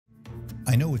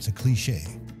I know it's a cliche,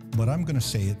 but I'm gonna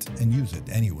say it and use it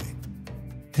anyway.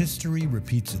 History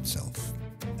repeats itself.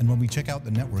 And when we check out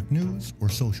the network news or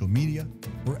social media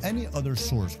or any other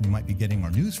source we might be getting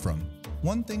our news from,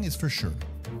 one thing is for sure,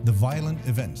 the violent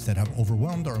events that have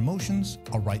overwhelmed our emotions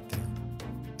are right there,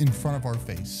 in front of our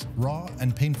face, raw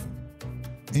and painful.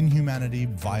 Inhumanity,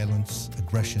 violence,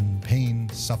 aggression, pain,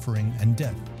 suffering, and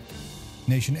death.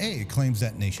 Nation A claims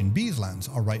that Nation B's lands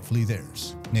are rightfully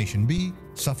theirs. Nation B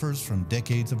suffers from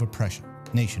decades of oppression.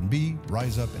 Nation B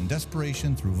rise up in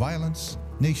desperation through violence.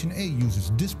 Nation A uses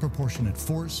disproportionate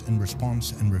force in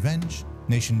response and revenge.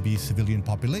 Nation B's civilian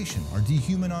population are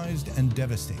dehumanized and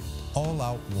devastated.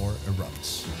 All-out war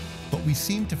erupts. But we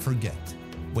seem to forget.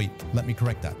 Wait, let me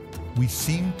correct that. We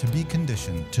seem to be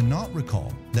conditioned to not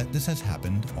recall that this has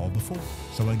happened all before.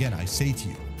 So again, I say to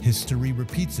you, history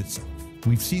repeats itself.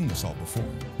 We've seen this all before.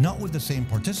 Not with the same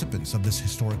participants of this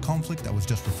historic conflict I was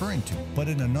just referring to, but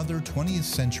in another 20th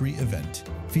century event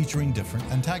featuring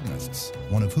different antagonists,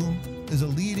 one of whom is a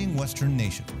leading Western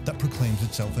nation that proclaims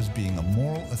itself as being a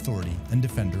moral authority and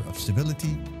defender of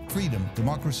civility, freedom,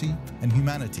 democracy, and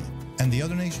humanity, and the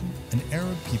other nation, an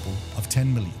Arab people of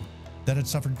 10 million that had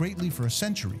suffered greatly for a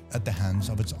century at the hands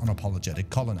of its unapologetic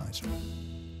colonizer.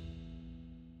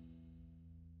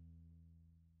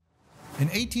 In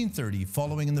 1830,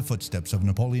 following in the footsteps of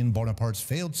Napoleon Bonaparte's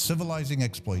failed civilizing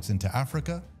exploits into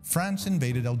Africa, France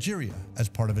invaded Algeria as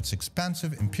part of its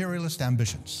expansive imperialist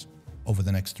ambitions. Over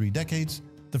the next 3 decades,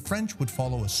 the French would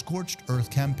follow a scorched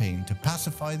earth campaign to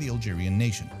pacify the Algerian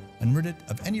nation and rid it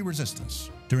of any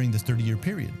resistance. During this 30-year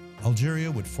period,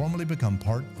 Algeria would formally become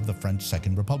part of the French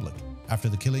Second Republic after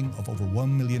the killing of over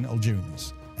 1 million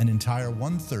Algerians, an entire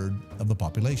 1/3 of the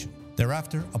population.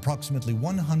 Thereafter, approximately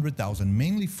 100,000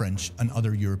 mainly French and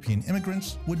other European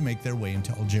immigrants would make their way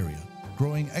into Algeria,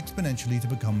 growing exponentially to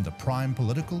become the prime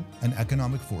political and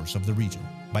economic force of the region.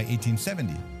 By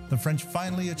 1870, the French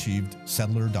finally achieved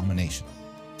settler domination.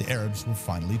 The Arabs were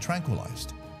finally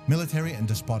tranquilized. Military and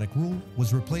despotic rule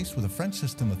was replaced with a French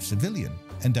system of civilian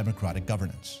and democratic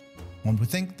governance. One would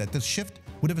think that this shift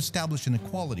would have established an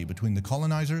equality between the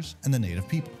colonizers and the native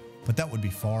people. But that would be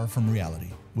far from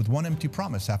reality. With one empty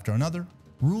promise after another,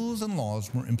 rules and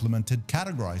laws were implemented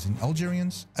categorizing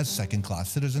Algerians as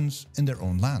second-class citizens in their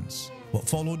own lands. What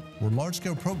followed were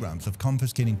large-scale programs of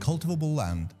confiscating cultivable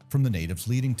land from the natives,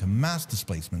 leading to mass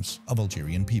displacements of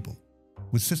Algerian people.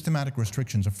 With systematic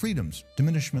restrictions of freedoms,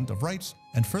 diminishment of rights,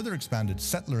 and further expanded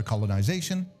settler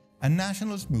colonization, a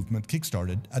nationalist movement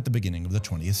kick-started at the beginning of the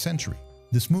 20th century.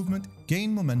 This movement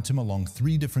gained momentum along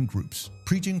 3 different groups,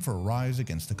 preaching for a rise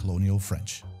against the colonial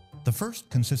French. The first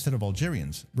consisted of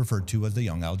Algerians, referred to as the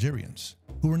Young Algerians,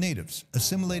 who were natives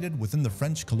assimilated within the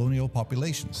French colonial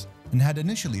populations and had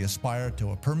initially aspired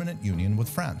to a permanent union with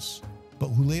France, but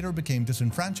who later became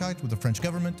disenfranchised with the French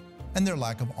government and their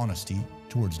lack of honesty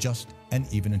towards just and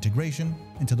even integration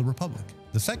into the Republic.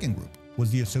 The second group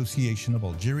was the Association of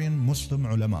Algerian Muslim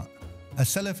Ulama, a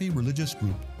Salafi religious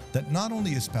group that not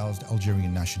only espoused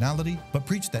Algerian nationality, but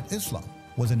preached that Islam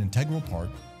was an integral part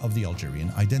of the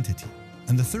Algerian identity.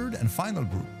 And the third and final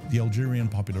group, the Algerian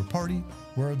Popular Party,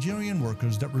 were Algerian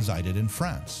workers that resided in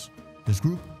France. This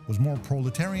group was more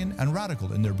proletarian and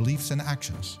radical in their beliefs and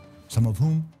actions, some of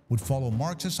whom would follow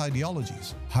Marxist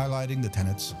ideologies, highlighting the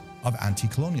tenets of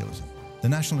anti-colonialism. The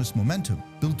nationalist momentum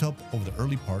built up over the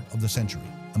early part of the century,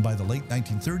 and by the late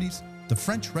 1930s, the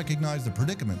French recognized the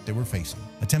predicament they were facing,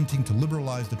 attempting to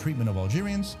liberalize the treatment of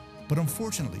Algerians, but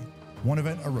unfortunately, one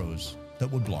event arose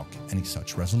that would block any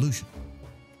such resolution.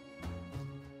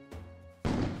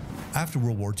 After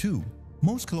World War II,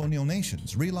 most colonial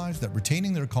nations realized that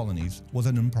retaining their colonies was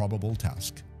an improbable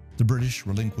task. The British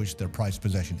relinquished their prized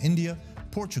possession India,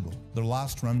 Portugal, the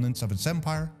last remnants of its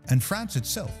empire, and France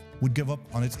itself would give up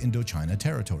on its Indochina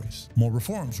territories. More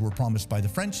reforms were promised by the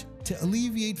French to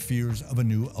alleviate fears of a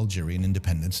new Algerian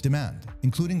independence demand,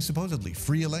 including supposedly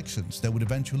free elections that would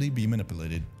eventually be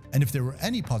manipulated. And if there were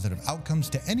any positive outcomes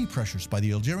to any pressures by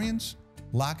the Algerians,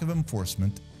 lack of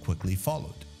enforcement quickly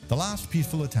followed. The last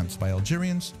peaceful attempts by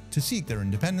Algerians to seek their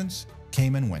independence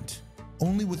came and went,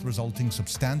 only with resulting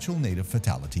substantial native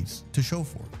fatalities to show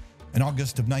for it. In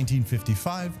August of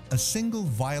 1955, a single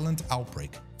violent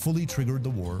outbreak fully triggered the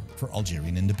war for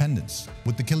Algerian independence,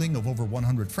 with the killing of over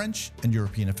 100 French and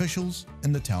European officials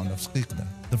in the town of Sqiqda.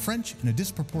 The French, in a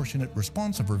disproportionate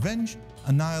response of revenge,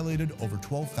 annihilated over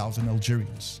 12,000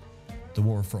 Algerians. The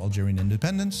war for Algerian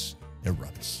independence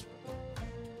erupts.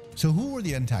 So who were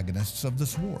the antagonists of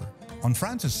this war? On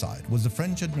France's side was the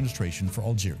French administration for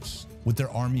Algiers, with their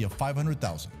army of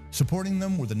 500,000. Supporting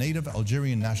them were the native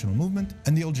Algerian National Movement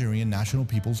and the Algerian National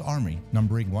People's Army,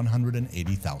 numbering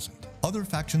 180,000. Other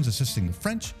factions assisting the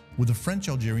French were the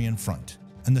French-Algerian Front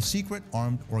and the secret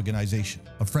armed organization,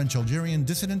 a French-Algerian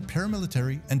dissident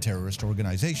paramilitary and terrorist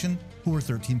organization who were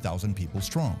 13,000 people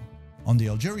strong. On the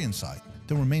Algerian side,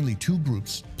 there were mainly two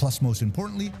groups, plus most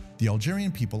importantly, the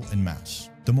Algerian people en masse.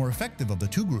 The more effective of the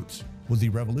two groups was the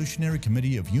Revolutionary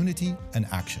Committee of Unity and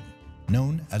Action,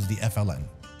 known as the FLN.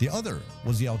 The other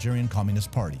was the Algerian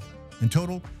Communist Party. In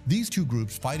total, these two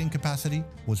groups' fighting capacity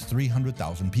was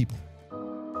 300,000 people.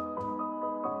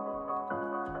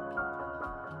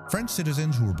 French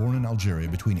citizens who were born in Algeria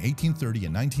between 1830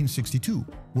 and 1962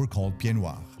 were called Pieds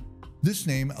Noirs. This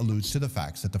name alludes to the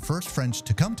fact that the first French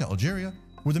to come to Algeria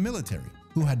were the military,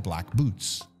 who had black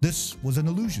boots. This was an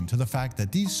allusion to the fact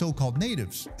that these so-called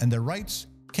natives and their rights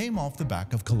came off the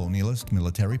back of colonialist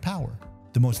military power.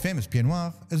 The most famous Pieds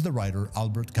Noirs is the writer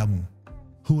Albert Camus,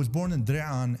 who was born in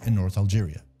Dréan in North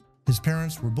Algeria. His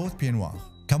parents were both Pieds Noirs.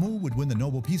 Camus would win the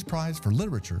Nobel Peace Prize for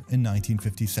Literature in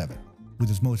 1957, with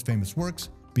his most famous works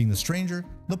being The Stranger,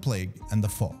 The Plague, and The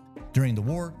Fall. During the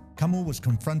war, Camus was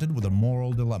confronted with a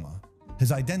moral dilemma.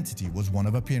 His identity was one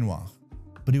of a Pieds Noir,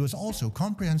 but he was also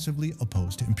comprehensively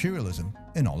opposed to imperialism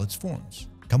in all its forms.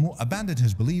 Camus abandoned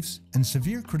his beliefs, and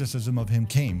severe criticism of him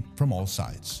came from all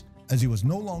sides, as he was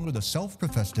no longer the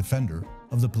self-professed defender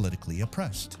of the politically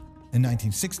oppressed. In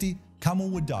 1960, Camus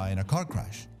would die in a car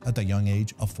crash at the young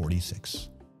age of 46.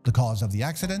 The cause of the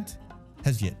accident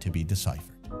has yet to be deciphered.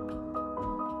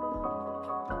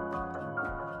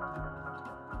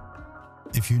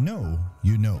 If you know,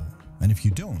 you know, and if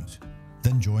you don't,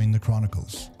 then join the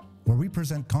Chronicles, where we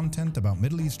present content about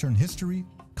Middle Eastern history,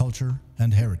 culture,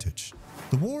 and heritage.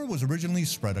 The war was originally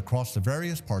spread across the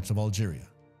various parts of Algeria,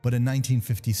 but in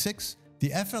 1956, the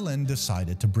FLN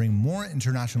decided to bring more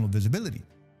international visibility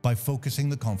by focusing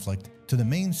the conflict to the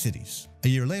main cities. A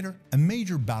year later, a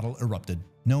major battle erupted,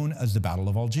 known as the Battle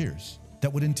of Algiers,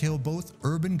 that would entail both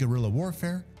urban guerrilla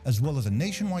warfare as well as a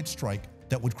nationwide strike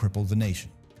that would cripple the nation.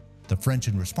 The French,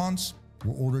 in response,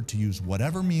 were ordered to use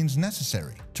whatever means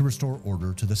necessary to restore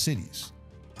order to the cities.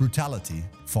 Brutality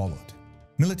followed.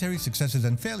 Military successes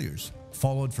and failures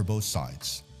followed for both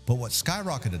sides. But what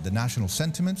skyrocketed the national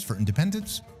sentiments for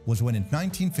independence was when in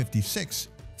 1956,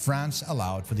 France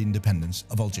allowed for the independence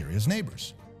of Algeria's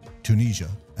neighbors, Tunisia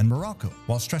and Morocco,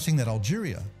 while stressing that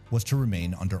Algeria was to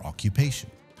remain under occupation.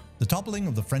 The toppling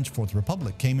of the French Fourth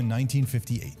Republic came in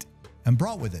 1958 and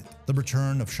brought with it the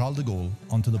return of Charles de Gaulle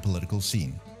onto the political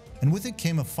scene. And with it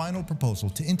came a final proposal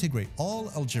to integrate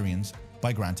all Algerians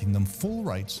by granting them full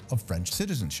rights of French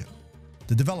citizenship,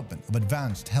 the development of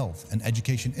advanced health and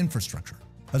education infrastructure,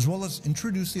 as well as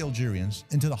introduce the Algerians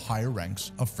into the higher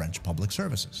ranks of French public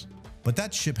services. But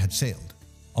that ship had sailed.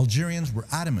 Algerians were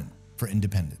adamant for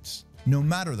independence, no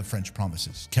matter the French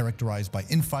promises, characterized by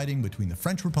infighting between the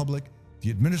French Republic,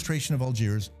 the administration of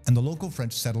Algiers, and the local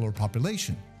French settler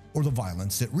population, or the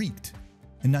violence that wreaked.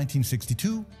 In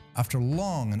 1962, after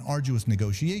long and arduous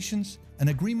negotiations, an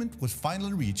agreement was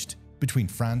finally reached between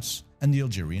France and the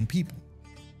Algerian people.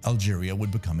 Algeria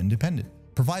would become independent,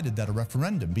 provided that a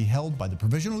referendum be held by the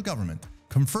provisional government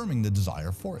confirming the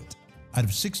desire for it. Out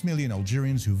of 6 million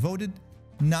Algerians who voted,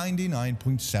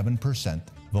 99.7%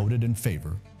 voted in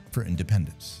favor for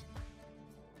independence.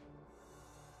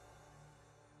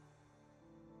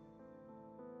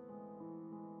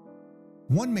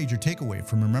 One major takeaway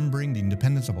from remembering the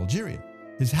independence of Algeria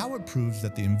is how it proves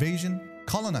that the invasion,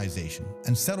 colonization,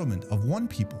 and settlement of one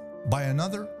people by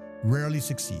another rarely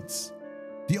succeeds.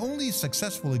 The only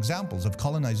successful examples of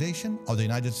colonization are the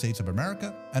United States of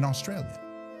America and Australia.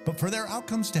 But for their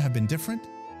outcomes to have been different,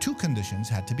 two conditions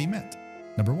had to be met.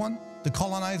 Number one, the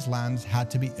colonized lands had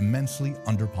to be immensely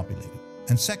underpopulated.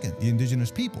 And second, the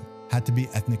indigenous people had to be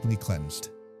ethnically cleansed.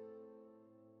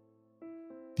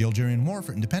 The Algerian War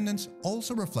for Independence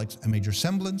also reflects a major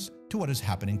semblance to what is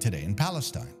happening today in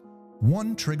Palestine.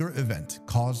 One trigger event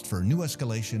caused for a new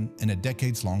escalation in a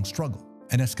decades-long struggle,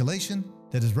 an escalation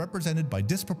that is represented by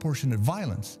disproportionate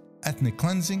violence, ethnic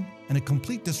cleansing, and a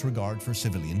complete disregard for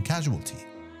civilian casualty.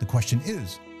 The question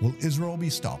is, will Israel be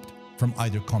stopped from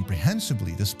either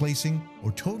comprehensively displacing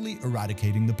or totally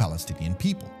eradicating the Palestinian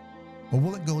people? Or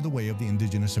will it go the way of the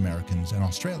indigenous Americans and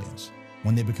Australians,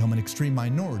 when they become an extreme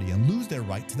minority and lose their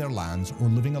right to their lands or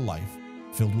living a life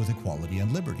filled with equality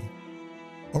and liberty?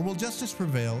 Or will justice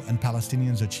prevail and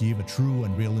Palestinians achieve a true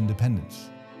and real independence?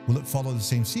 Will it follow the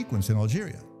same sequence in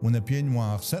Algeria, when the Pieds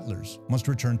Noirs settlers must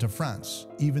return to France,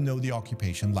 even though the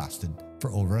occupation lasted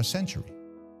for over a century?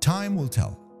 Time will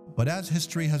tell, but as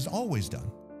history has always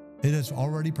done, it has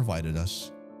already provided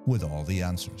us with all the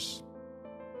answers.